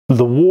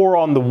The War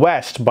on the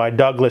West by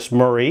Douglas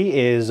Murray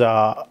is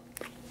the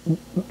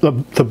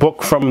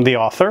book from the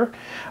author.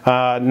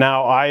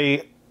 Now,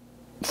 I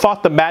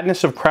thought The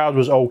Madness of Crowds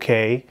was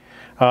okay.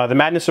 The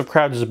Madness of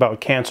Crowds is about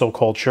cancel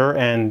culture,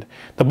 and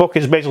the book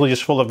is basically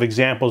just full of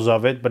examples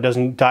of it, but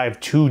doesn't dive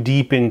too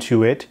deep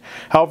into it.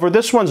 However,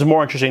 this one's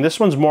more interesting. This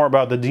one's more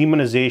about the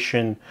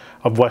demonization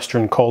of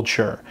Western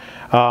culture.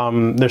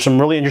 There's some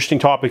really interesting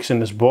topics in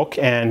this book,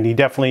 and he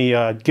definitely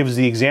gives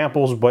the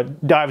examples,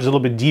 but dives a little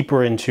bit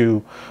deeper into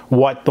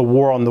what the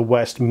War on the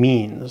West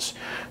means.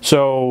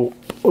 So,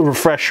 a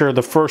refresher,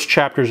 the first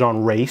chapter is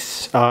on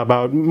race,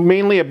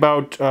 mainly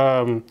about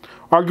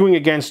arguing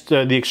against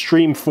the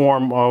extreme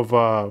form of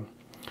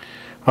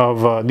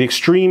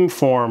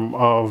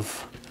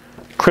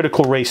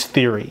critical race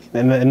theory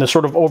and the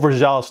sort of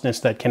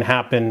overzealousness that can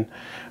happen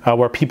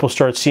where people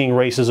start seeing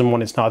racism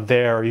when it's not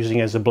there, or using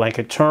it as a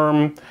blanket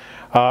term.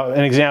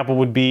 An example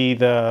would be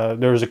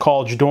there was a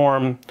college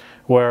dorm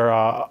where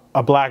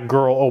a black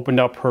girl opened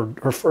up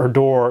her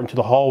door into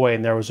the hallway,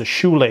 and there was a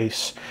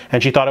shoelace,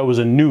 and she thought it was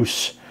a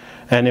noose,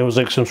 and it was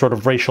like some sort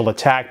of racial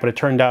attack, but it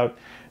turned out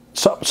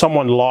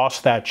someone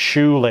lost that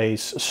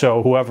shoelace,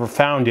 so whoever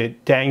found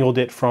it dangled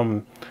it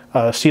from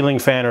a ceiling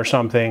fan or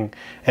something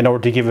in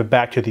order to give it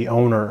back to the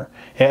owner.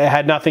 It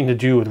had nothing to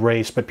do with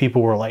race, but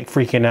people were like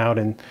freaking out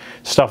and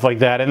stuff like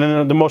that. And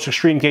then the most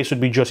extreme case would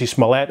be Jussie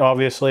Smollett,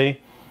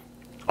 obviously.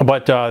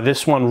 But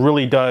this one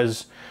really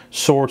does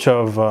sort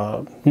of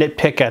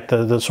nitpick at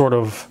the sort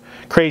of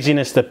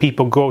craziness that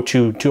people go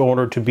to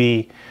order to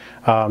be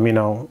you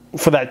know,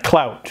 for that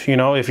clout. You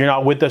know, if you're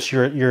not with us,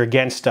 you're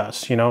against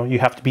us. You know, you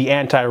have to be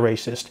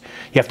anti-racist.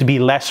 You have to be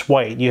less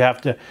white. You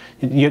have to.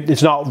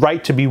 It's not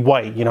right to be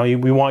white. You know,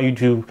 we want you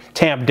to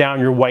tamp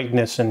down your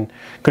whiteness and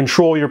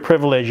control your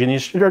privilege. And you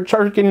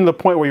start getting to the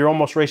point where you're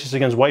almost racist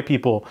against white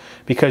people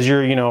because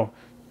you're, you know,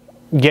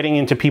 getting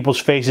into people's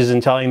faces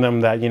and telling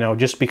them that, you know,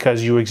 just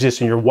because you exist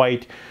and you're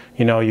white,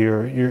 you know,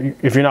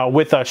 if you're not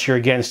with us, you're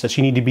against us.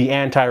 You need to be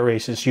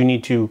anti-racist. You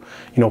need to,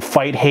 you know,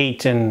 fight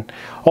hate and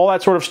all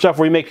that sort of stuff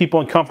where you make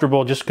people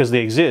uncomfortable just because they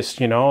exist.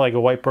 You know, like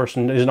a white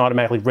person isn't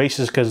automatically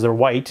racist because they're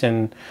white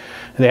and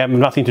they have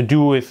nothing to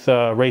do with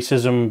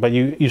racism, but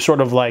you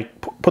sort of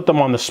like put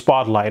them on the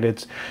spotlight.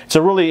 It's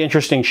a really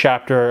interesting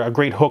chapter, a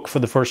great hook for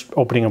the first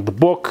opening of the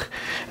book.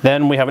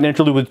 Then we have an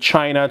interlude with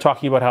China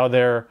talking about how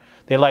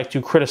they like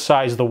to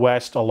criticize the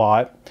West a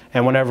lot,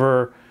 and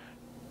whenever,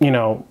 you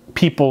know,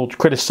 people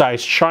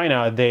criticize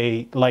China,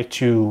 they like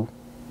to,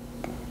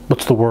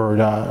 what's the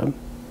word,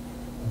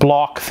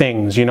 block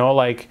things, you know,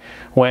 like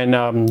when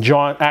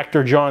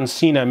actor John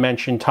Cena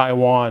mentioned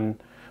Taiwan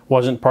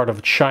wasn't part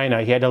of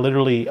China, he had to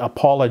literally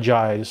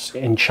apologize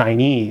in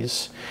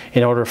Chinese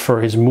in order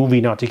for his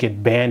movie not to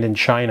get banned in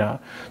China.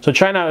 So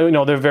China, you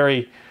know, they're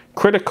very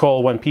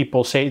critical when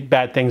people say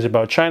bad things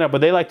about China, but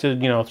they like to,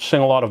 you know,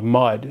 sing a lot of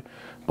mud.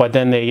 But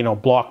then they, you know,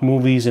 block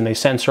movies and they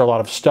censor a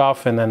lot of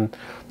stuff, and then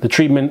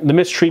the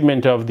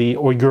mistreatment of the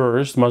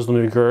Uyghurs,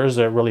 Muslim Uyghurs,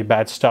 are really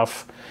bad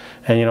stuff.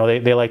 And, you know,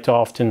 they like to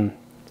often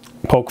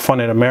poke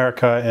fun at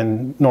America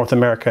and North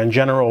America in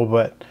general,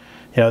 but,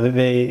 you know,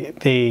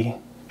 they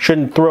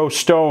shouldn't throw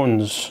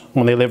stones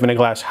when they live in a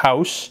glass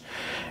house.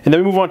 And then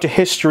we move on to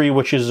history,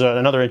 which is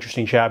another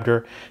interesting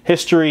chapter.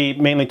 History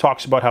mainly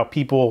talks about how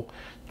people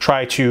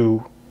try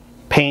to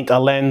paint a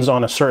lens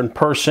on a certain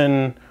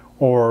person,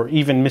 or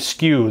even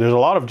miscue. There's a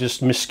lot of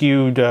just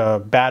miscued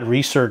bad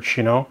research,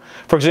 you know.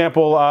 For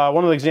example,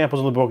 one of the examples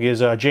in the book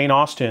is Jane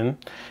Austen.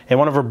 In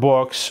one of her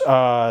books,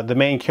 the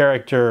main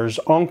character's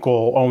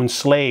uncle owns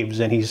slaves,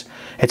 and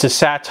it's a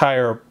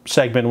satire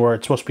segment where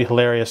it's supposed to be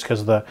hilarious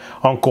because the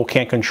uncle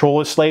can't control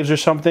his slaves or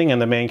something,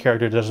 and the main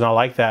character does not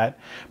like that.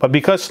 But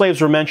because slaves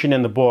were mentioned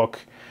in the book,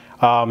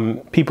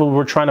 people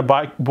were trying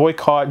to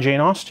boycott Jane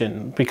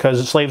Austen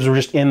because slaves were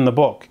just in the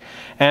book.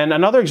 And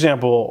another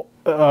example,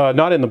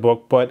 not in the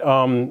book, but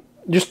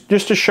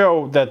just to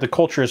show that the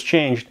culture has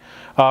changed,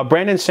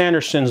 Brandon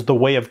Sanderson's The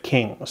Way of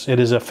Kings. It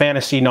is a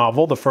fantasy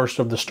novel, the first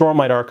of the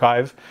Stormlight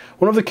Archive.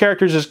 One of the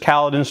characters is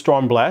Kaladin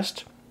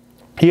Stormblessed.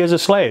 He is a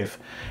slave.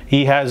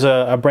 He has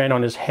a brand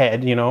on his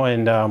head, you know,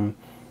 and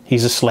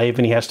he's a slave,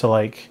 and he has to,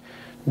 like,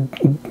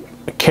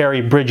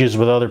 carry bridges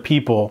with other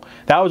people.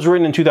 That was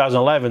written in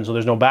 2011, so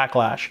there's no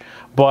backlash.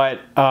 But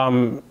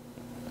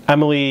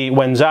Emily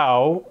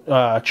Wenzhou,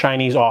 a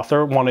Chinese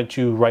author, wanted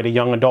to write a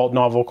young adult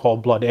novel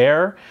called Blood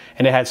Heir,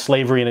 and it had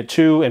slavery in it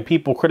too, and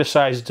people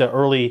criticized the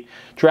early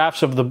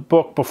drafts of the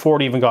book before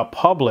it even got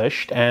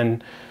published,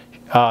 and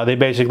they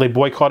basically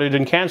boycotted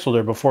and canceled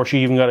her before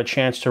she even got a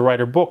chance to write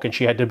her book, and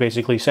she had to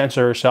basically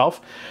censor herself.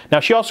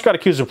 Now, she also got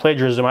accused of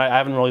plagiarism. I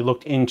haven't really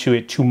looked into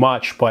it too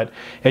much, but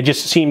it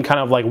just seemed kind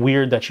of like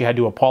weird that she had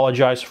to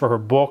apologize for her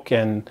book,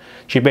 and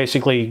she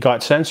basically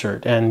got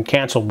censored and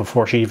canceled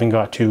before she even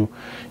got to,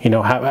 you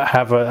know,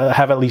 have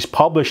at least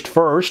published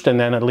first, and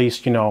then at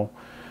least, you know,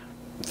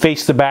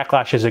 face the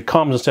backlash as it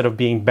comes instead of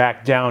being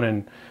backed down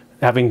and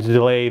having to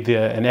delay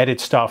and edit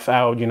stuff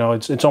out. You know,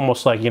 it's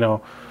almost like, you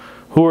know,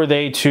 who are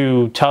they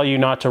to tell you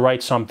not to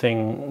write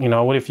something? You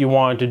know, what if you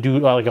wanted to do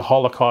like a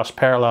Holocaust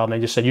parallel and they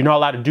just said, you're not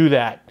allowed to do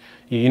that?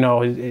 You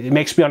know, it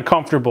makes me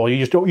uncomfortable.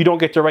 You don't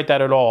get to write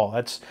that at all.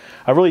 That's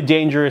a really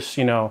dangerous,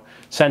 you know,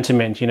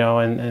 sentiment, you know,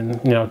 and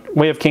you know,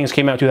 Way of Kings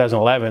came out in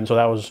 2011, so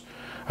that was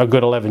a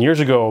good 11 years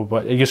ago,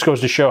 but it just goes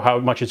to show how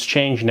much it's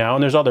changed now.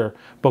 And there's other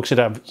books that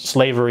have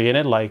slavery in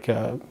it, like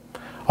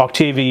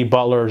Octavia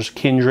Butler's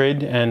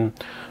Kindred and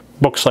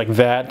books like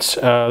that.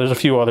 There's a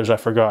few others I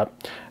forgot.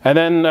 And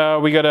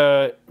then we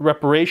got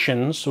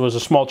Reparations. It was a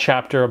small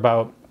chapter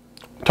about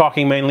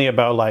talking mainly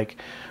about like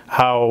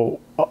how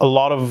a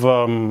lot of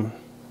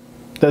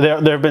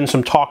there have been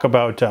some talk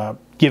about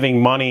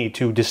giving money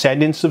to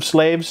descendants of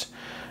slaves,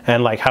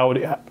 and like how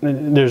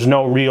there's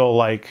no real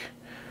like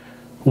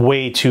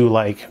way to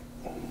like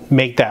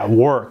make that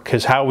work,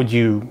 because how would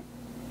you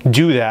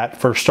do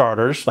that, for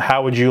starters?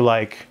 How would you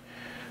like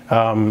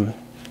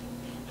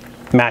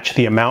match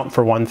the amount,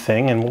 for one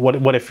thing? And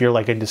what if you're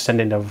like a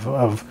descendant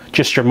of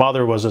just your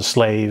mother was a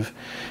slave,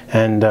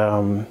 and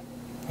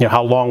you know,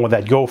 how long would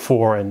that go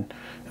for, and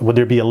would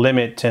there be a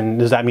limit, and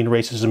does that mean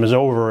racism is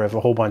over if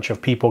a whole bunch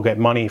of people get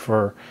money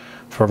for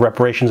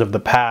reparations of the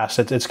past?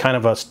 It's kind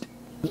of a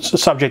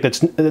subject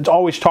that's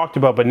always talked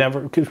about, but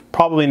could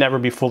probably never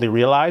be fully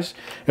realized.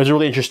 It was a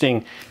really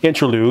interesting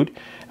interlude.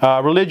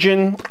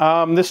 Religion,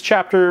 this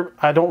chapter,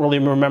 I don't really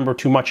remember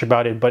too much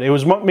about it, but it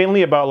was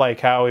mainly about like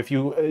how if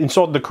you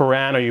insult the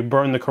Quran or you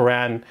burn the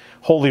Quran,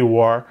 holy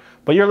war,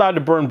 but you're allowed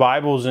to burn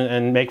Bibles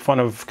and make fun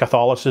of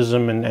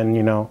Catholicism and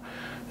you know,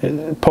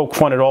 poke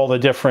fun at all the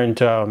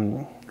different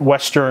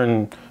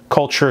Western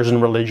cultures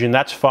and religion.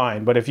 That's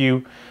fine. But if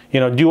you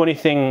know, do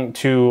anything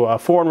to a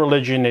foreign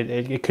religion,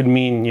 it could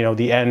mean, you know,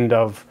 the end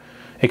of,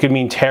 it could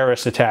mean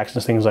terrorist attacks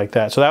and things like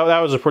that. So that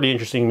was a pretty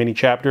interesting mini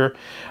chapter.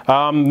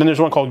 Then there's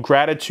one called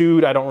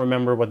Gratitude. I don't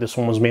remember what this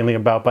one was mainly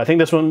about, but I think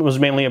this one was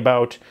mainly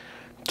about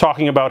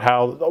talking about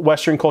how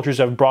Western cultures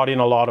have brought in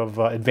a lot of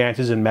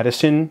advances in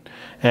medicine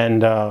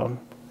and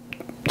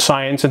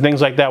science and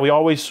things like that. We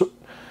always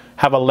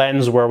have a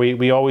lens where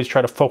we always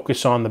try to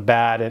focus on the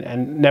bad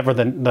and never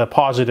the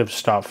positive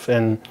stuff,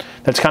 and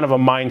that's kind of a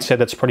mindset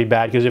that's pretty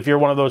bad, because if you're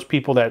one of those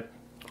people that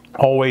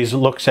always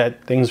looks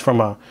at things from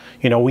a,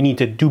 you know, we need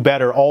to do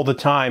better all the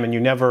time, and you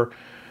never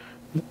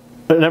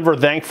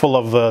thankful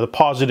of the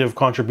positive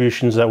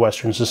contributions that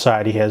Western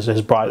society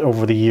has brought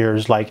over the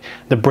years, like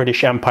the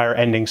British Empire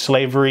ending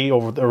slavery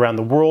around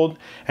the world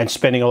and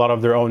spending a lot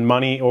of their own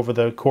money over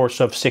the course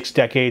of 6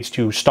 decades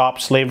to stop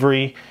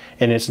slavery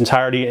in its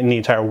entirety in the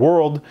entire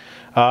world.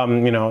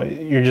 You know,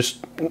 you're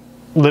just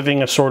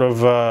living a sort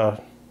of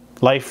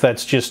life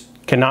that's just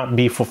cannot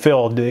be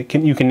fulfilled.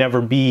 You can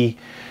never be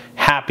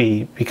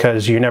happy,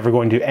 because you're never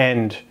going to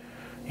end,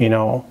 you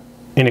know,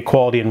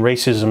 inequality and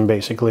racism,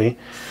 basically.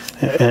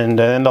 And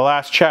then the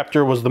last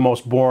chapter was the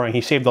most boring. He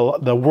saved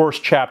the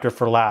worst chapter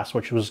for last,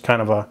 which was kind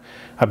of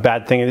a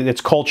bad thing. It's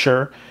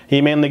culture.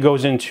 He mainly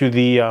goes into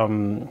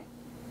the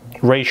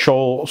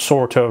racial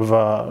sort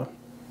of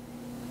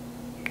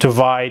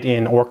divide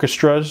in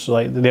orchestras.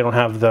 Like, they don't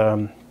have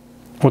the,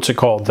 what's it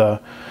called,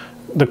 the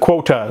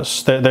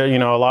quotas. You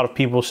know, a lot of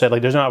people said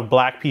like there's not enough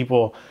black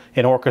people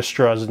in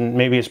orchestras, and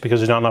maybe it's because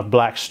there's not enough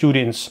black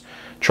students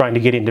trying to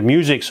get into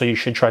music, so you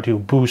should try to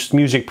boost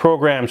music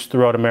programs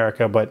throughout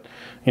America. But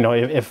you know,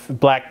 if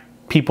black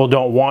people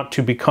don't want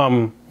to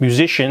become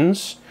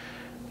musicians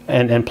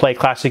and play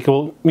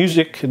classical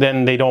music,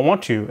 then they don't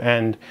want to.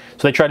 And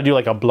so they try to do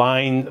like a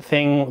blind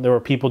thing. There were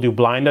people do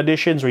blind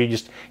auditions where you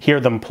just hear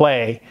them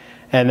play,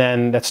 and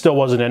then that still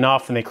wasn't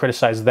enough, and they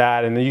criticized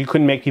that, and then you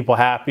couldn't make people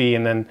happy.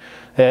 And then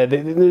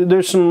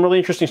there's some really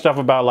interesting stuff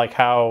about like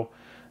how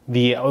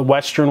the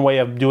Western way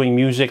of doing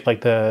music,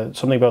 like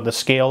something about the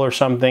scale or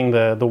something,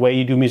 the way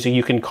you do music,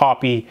 you can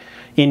copy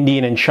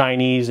Indian and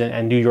Chinese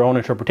and do your own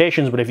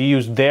interpretations, but if you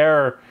use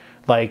their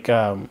like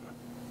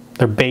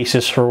their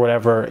basis for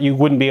whatever, you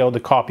wouldn't be able to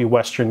copy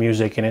Western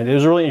music. And it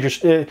was really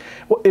interesting.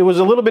 It was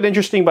a little bit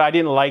interesting, but I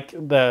didn't like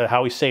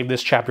how he saved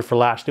this chapter for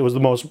last. It was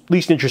the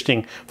least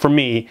interesting for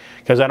me,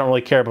 because I don't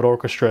really care about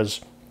orchestras.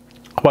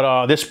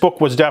 But this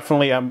book was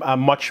definitely a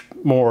much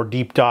more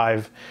deep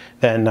dive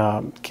than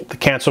the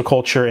cancel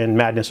culture and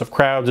madness of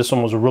crowds. This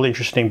one was a really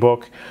interesting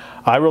book.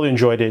 I really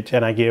enjoyed it,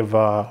 and I give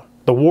The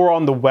War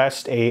on the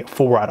West a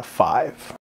 4 out of 5.